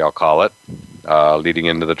controversy, I'll call it, leading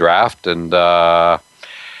into the draft. And as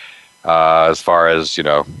far as,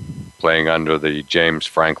 playing under the James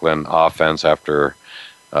Franklin offense after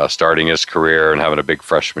starting his career and having a big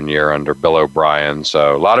freshman year under Bill O'Brien.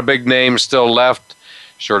 So a lot of big names still left.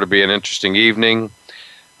 Sure to be an interesting evening.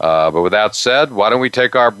 But with that said, why don't we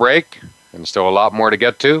take our break? And still a lot more to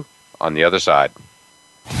get to on the other side.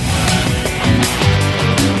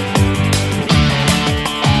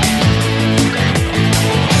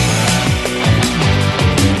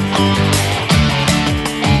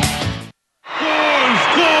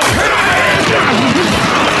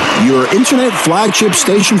 Your internet flagship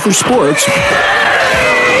station for sports.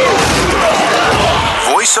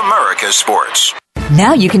 Voice America Sports.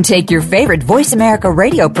 Now you can take your favorite Voice America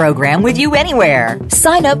radio program with you anywhere.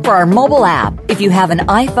 Sign up for our mobile app if you have an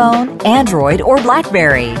iPhone, Android, or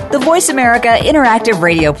BlackBerry. The Voice America Interactive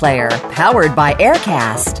Radio Player, powered by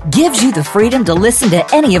Aircast, gives you the freedom to listen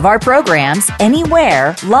to any of our programs,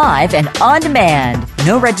 anywhere, live and on demand.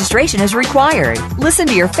 No registration is required. Listen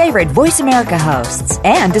to your favorite Voice America hosts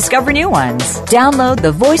and discover new ones. Download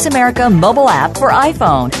the Voice America mobile app for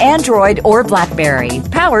iPhone, Android, or BlackBerry,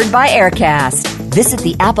 powered by Aircast. Visit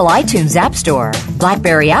the Apple iTunes App Store,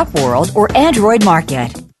 BlackBerry App World, or Android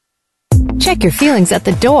Market. Check your feelings at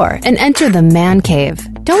the door and enter the Man Cave.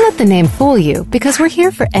 Don't let the name fool you, because we're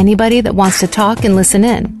here for anybody that wants to talk and listen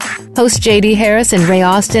in. Hosts J.D. Harris and Ray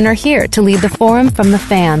Austin are here to lead the forum from the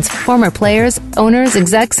fans, former players, owners,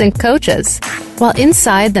 execs, and coaches. While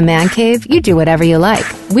inside the Man Cave, you do whatever you like.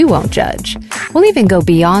 We won't judge. We'll even go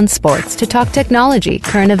beyond sports to talk technology,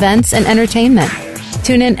 current events, and entertainment.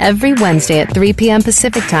 Tune in every Wednesday at 3 p.m.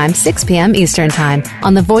 Pacific Time, 6 p.m. Eastern Time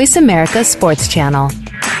on the Voice America Sports Channel.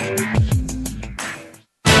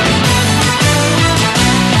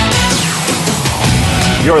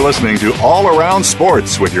 You're listening to All Around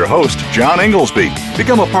Sports with your host, John Inglesby.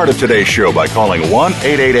 Become a part of today's show by calling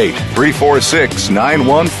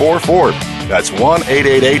 1-888-346-9144. That's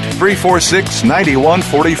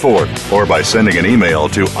 1-888-346-9144. Or by sending an email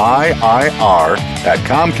to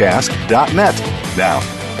iir@comcast.net. Now,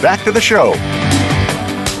 back to the show.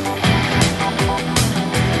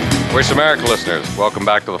 Voice America listeners, welcome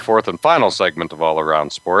back to the fourth and final segment of All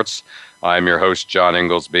Around Sports. I'm your host, John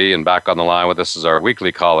Inglesby, and back on the line with us is our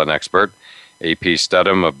weekly call-in expert, A.P.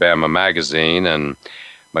 Stedham of Bama Magazine. And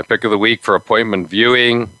my pick of the week for appointment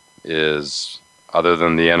viewing is, other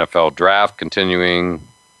than the NFL draft continuing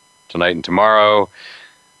tonight and tomorrow,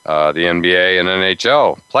 the NBA and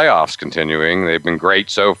NHL playoffs continuing. They've been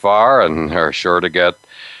great so far and are sure to get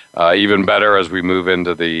even better as we move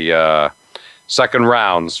into the second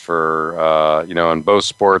rounds for, in both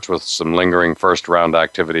sports, with some lingering first round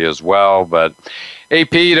activity as well. But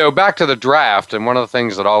AP, back to the draft, and one of the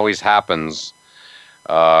things that always happens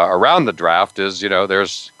around the draft is,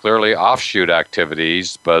 there's clearly offshoot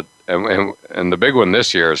activities, but and the big one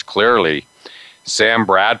this year is clearly Sam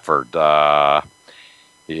Bradford.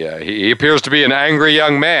 He appears to be an angry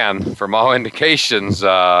young man from all indications.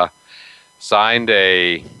 Signed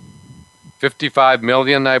a $55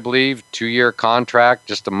 million, I believe, 2-year contract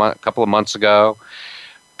just a couple of months ago.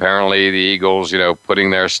 apparently the Eagles, putting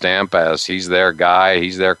their stamp as he's their guy,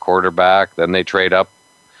 he's their quarterback. Then they trade up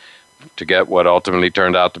to get what ultimately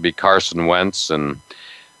turned out to be Carson Wentz. And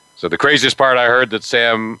so the craziest part, I heard that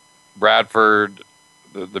Sam Bradford,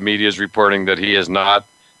 the media is reporting that he is not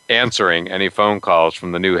answering any phone calls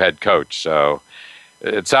from the new head coach. So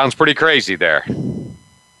it sounds pretty crazy there. And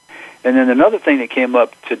then another thing that came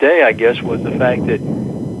up today, I guess, was the fact that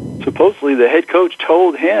supposedly the head coach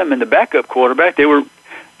told him and the backup quarterback they were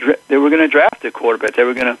going to draft a quarterback. They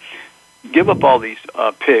were going to give up all these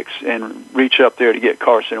picks and reach up there to get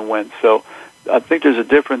Carson Wentz. So I think there's a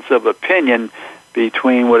difference of opinion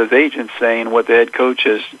between what his agent's saying and what the head coach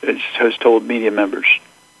has told media members.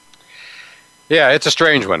 Yeah, it's a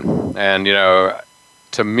strange one. And,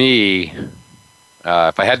 to me,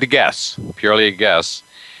 if I had to guess, purely a guess,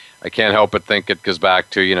 I can't help but think it goes back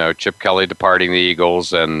to, Chip Kelly departing the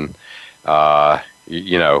Eagles, and, they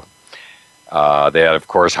had, of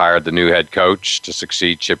course, hired the new head coach to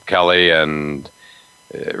succeed Chip Kelly, and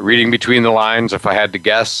reading between the lines, if I had to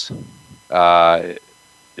guess, it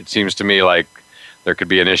seems to me like there could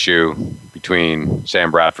be an issue between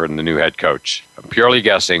Sam Bradford and the new head coach. I'm purely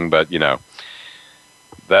guessing, but,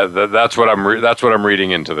 that's what I'm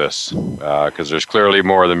reading into this, because there's clearly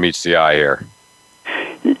more than meets the eye here.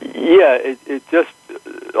 Yeah, it just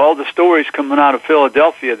all the stories coming out of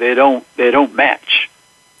Philadelphia, they don't match.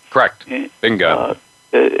 Correct. Bingo.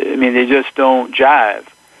 They just don't jive.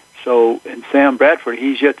 So, and Sam Bradford,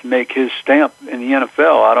 he's yet to make his stamp in the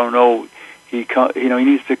NFL. I don't know. He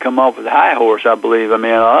needs to come off with a high horse, I believe.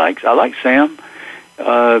 I like Sam,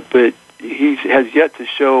 but he has yet to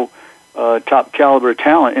show top caliber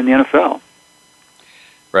talent in the NFL.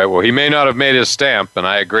 Right. Well, he may not have made his stamp, and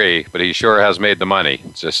I agree, but he sure has made the money.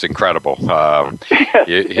 It's just incredible.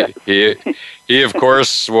 He, of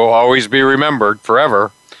course, will always be remembered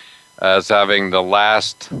forever as having the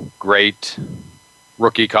last great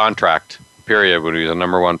rookie contract period when he was a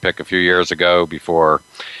number one pick a few years ago before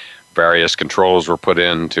various controls were put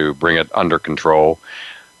in to bring it under control.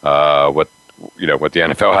 What the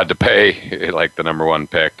NFL had to pay, like the number one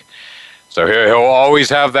pick. So he'll always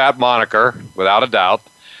have that moniker, without a doubt.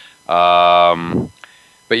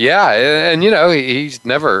 But yeah, and he's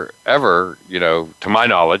never ever, to my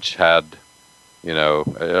knowledge, had,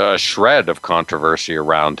 a shred of controversy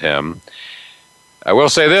around him. I will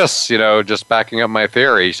say this, just backing up my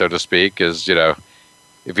theory, so to speak, is,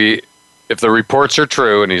 if the reports are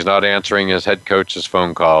true and he's not answering his head coach's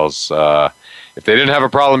phone calls, if they didn't have a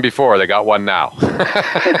problem before, they got one now.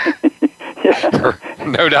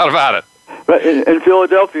 No doubt about it. And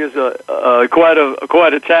Philadelphia is quite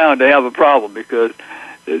a town to have a problem, because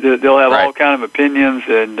they'll have all kind of opinions,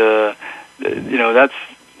 and that's,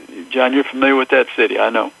 John, you're familiar with that city, I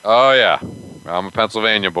know. Oh yeah, I'm a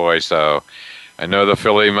Pennsylvania boy, so I know the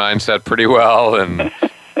Philly mindset pretty well, and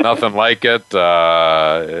nothing like it.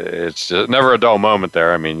 It's just never a dull moment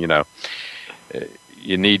there.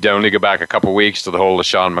 You need to only go back a couple weeks to the whole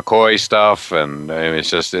LaShawn McCoy stuff, and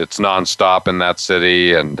it's nonstop in that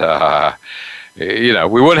city, and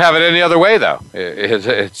we wouldn't have it any other way, though.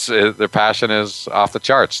 Their passion is off the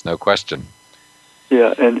charts, no question.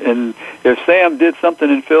 Yeah, and if Sam did something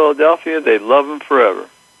in Philadelphia, they'd love him forever.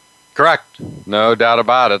 Correct, no doubt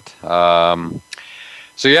about it.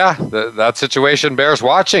 So yeah, that situation bears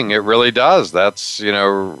watching. It really does. That's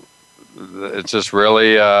it's just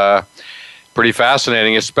really pretty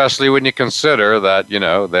fascinating, especially when you consider that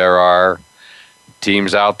there are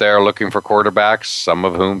teams out there looking for quarterbacks, some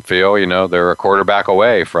of whom feel they're a quarterback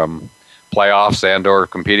away from playoffs and or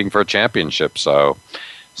competing for a championship. So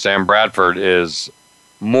Sam Bradford is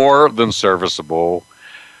more than serviceable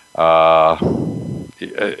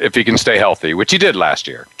if he can stay healthy, which he did last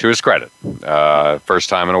year, to his credit. First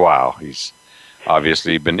time in a while. He's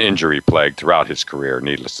obviously been injury-plagued throughout his career,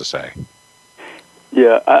 needless to say.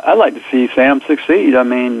 Yeah, I'd like to see Sam succeed.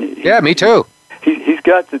 Yeah, me too. He's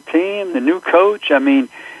got the team, the new coach. I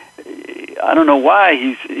don't know why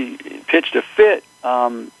he pitched a fit.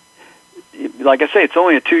 Like I say, it's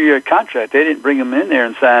only a 2-year contract. They didn't bring him in there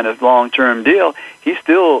and sign a long-term deal. He's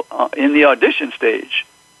still in the audition stage.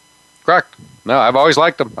 Correct. No, I've always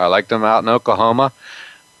liked him. I liked him out in Oklahoma.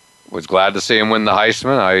 Was glad to see him win the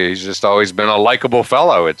Heisman. He's just always been a likable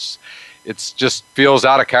fellow. It's just feels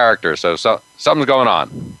out of character. So something's going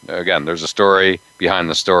on. Again, there's a story behind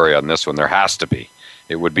the story on this one. There has to be.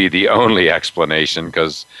 It would be the only explanation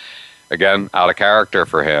because, again, out of character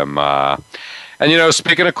for him. And,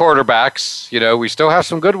 speaking of quarterbacks, we still have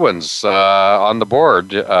some good ones on the board.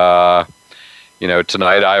 Tonight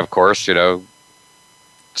I, of course,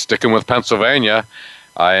 sticking with Pennsylvania,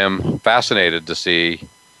 I am fascinated to see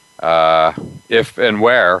if and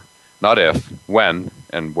where, not if, when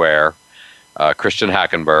and where Christian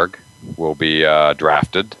Hackenberg will be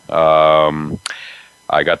drafted.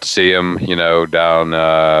 I got to see him, down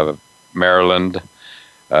Maryland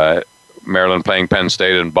playing Penn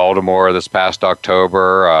State in Baltimore this past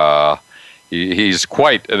October. He's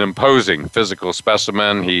quite an imposing physical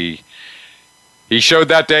specimen. He showed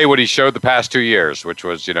that day what he showed the past 2 years, which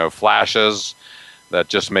was, flashes that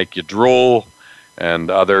just make you drool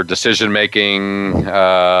and other decision-making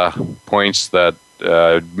points that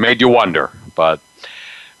made you wonder. But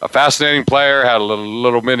a fascinating player, had a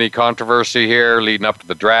little mini controversy here leading up to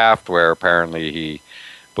the draft where apparently he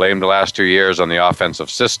blamed the last 2 years on the offensive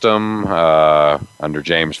system under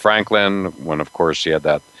James Franklin, when, of course, he had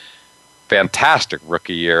that fantastic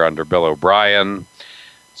rookie year under Bill O'Brien.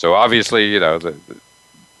 So obviously, the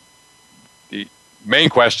main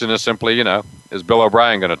question is simply, is Bill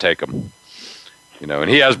O'Brien going to take him? And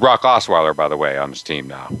he has Brock Osweiler, by the way, on his team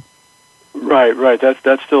now. Right.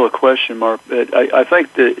 That's still a question mark. But I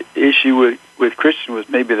think the issue with Christian was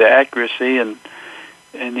maybe the accuracy, and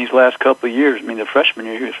in these last couple of years, the freshman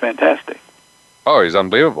year he was fantastic. Oh, he's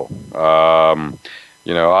unbelievable.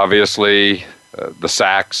 Obviously the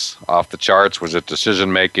sacks off the charts. Was it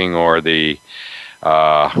decision making or the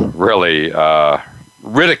really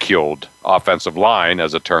ridiculed offensive line,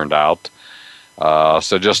 as it turned out?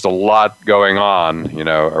 So just a lot going on,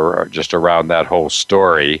 just around that whole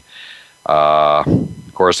story.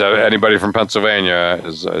 Of course, anybody from Pennsylvania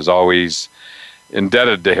is always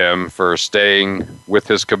indebted to him for staying with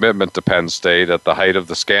his commitment to Penn State at the height of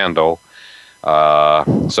the scandal.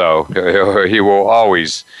 So he will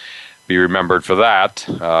always be remembered for that.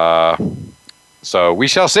 So we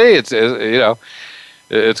shall see. It's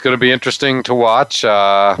going to be interesting to watch.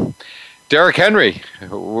 Derrick Henry,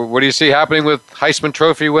 what do you see happening with Heisman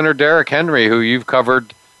Trophy winner Derrick Henry, who you've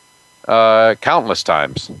covered countless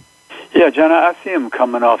times? Yeah, John, I see him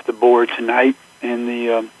coming off the board tonight in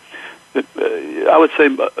the I would say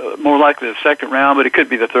more likely the second round, but it could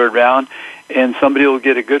be the third round. And somebody will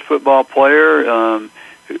get a good football player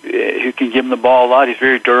who can give him the ball a lot. He's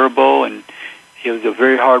very durable, and he's a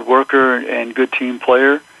very hard worker and good team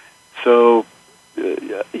player. So,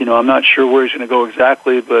 I'm not sure where he's going to go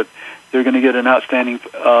exactly, but they're going to get an outstanding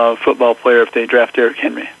football player if they draft Derrick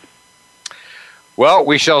Henry. Well,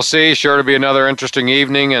 we shall see. Sure to be another interesting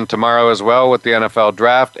evening, and tomorrow as well with the NFL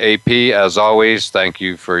Draft. AP, as always, thank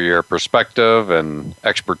you for your perspective and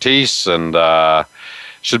expertise, and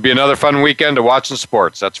should be another fun weekend to watch in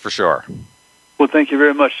sports, that's for sure. Well, thank you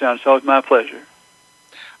very much, John. It's always my pleasure.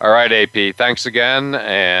 All right, AP, thanks again,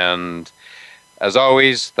 and as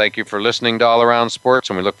always, thank you for listening to All Around Sports,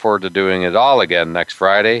 and we look forward to doing it all again next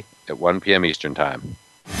Friday at 1 p.m. Eastern Time.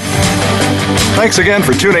 Thanks again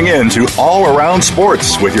for tuning in to All Around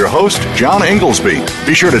Sports with your host, John Inglesby.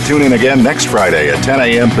 Be sure to tune in again next Friday at 10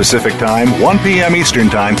 a.m. Pacific Time, 1 p.m. Eastern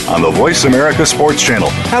Time on the Voice America Sports Channel.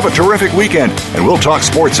 Have a terrific weekend, and we'll talk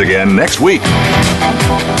sports again next week.